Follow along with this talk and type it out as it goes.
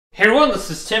Hey everyone, this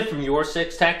is Tim from Your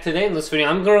 6 Tech. Today in this video,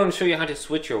 I'm going to show you how to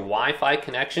switch your Wi-Fi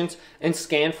connections and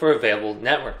scan for available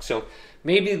networks. So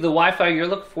maybe the Wi-Fi you're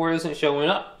looking for isn't showing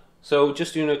up. So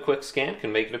just doing a quick scan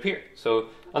can make it appear. So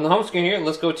on the home screen here,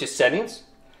 let's go to Settings,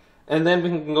 and then we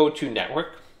can go to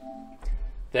Network.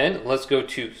 Then let's go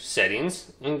to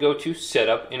Settings and go to Set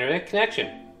Up Internet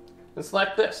Connection and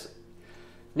select this.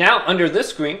 Now under this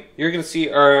screen, you're going to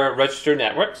see our registered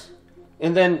networks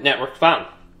and then Network Found.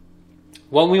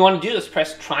 What we want to do is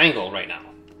press triangle right now.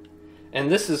 And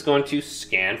this is going to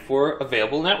scan for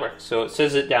available networks. So it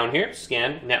says it down here,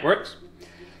 scan networks.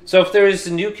 So if there is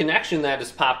a new connection that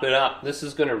is popping up, this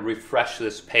is going to refresh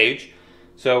this page.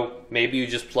 So maybe you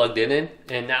just plugged it in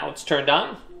and now it's turned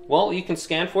on. Well, you can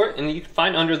scan for it and you can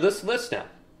find under this list now.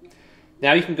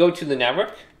 Now you can go to the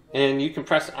network and you can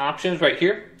press options right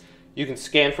here. You can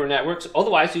scan for networks.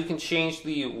 Otherwise, you can change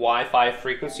the Wi-Fi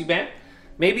frequency band.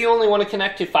 Maybe you only want to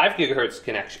connect to 5 gigahertz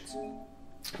connections,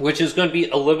 which is going to be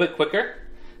a little bit quicker.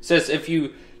 It says if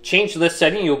you change this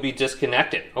setting, you'll be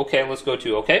disconnected. Okay, let's go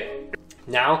to OK.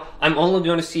 Now, I'm only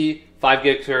going to see 5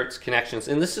 gigahertz connections,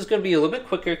 and this is going to be a little bit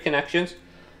quicker connections.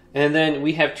 And then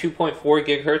we have 2.4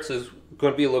 gigahertz is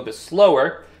going to be a little bit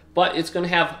slower, but it's going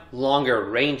to have longer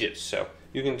ranges. So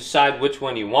you can decide which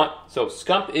one you want. So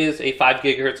Scump is a 5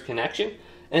 gigahertz connection.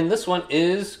 And this one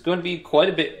is going to be quite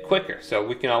a bit quicker. So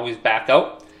we can always back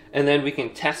out and then we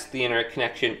can test the internet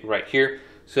connection right here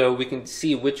so we can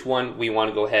see which one we want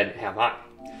to go ahead and have on.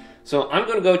 So I'm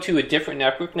going to go to a different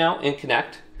network now and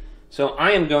connect. So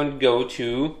I am going to go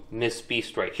to Miss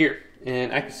Beast right here.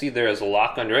 And I can see there is a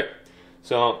lock under it.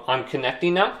 So I'm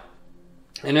connecting now.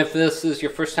 And if this is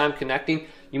your first time connecting,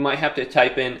 you might have to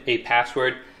type in a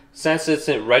password. Since it's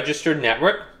a registered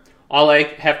network, all I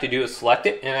have to do is select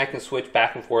it and I can switch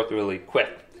back and forth really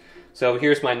quick. So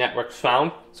here's my networks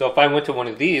found. So if I went to one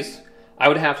of these, I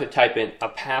would have to type in a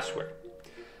password.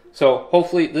 So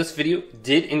hopefully this video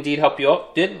did indeed help you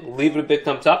out. Leave it a big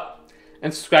thumbs up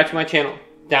and subscribe to my channel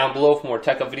down below for more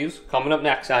tech up videos coming up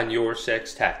next on Your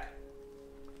 6 Tech.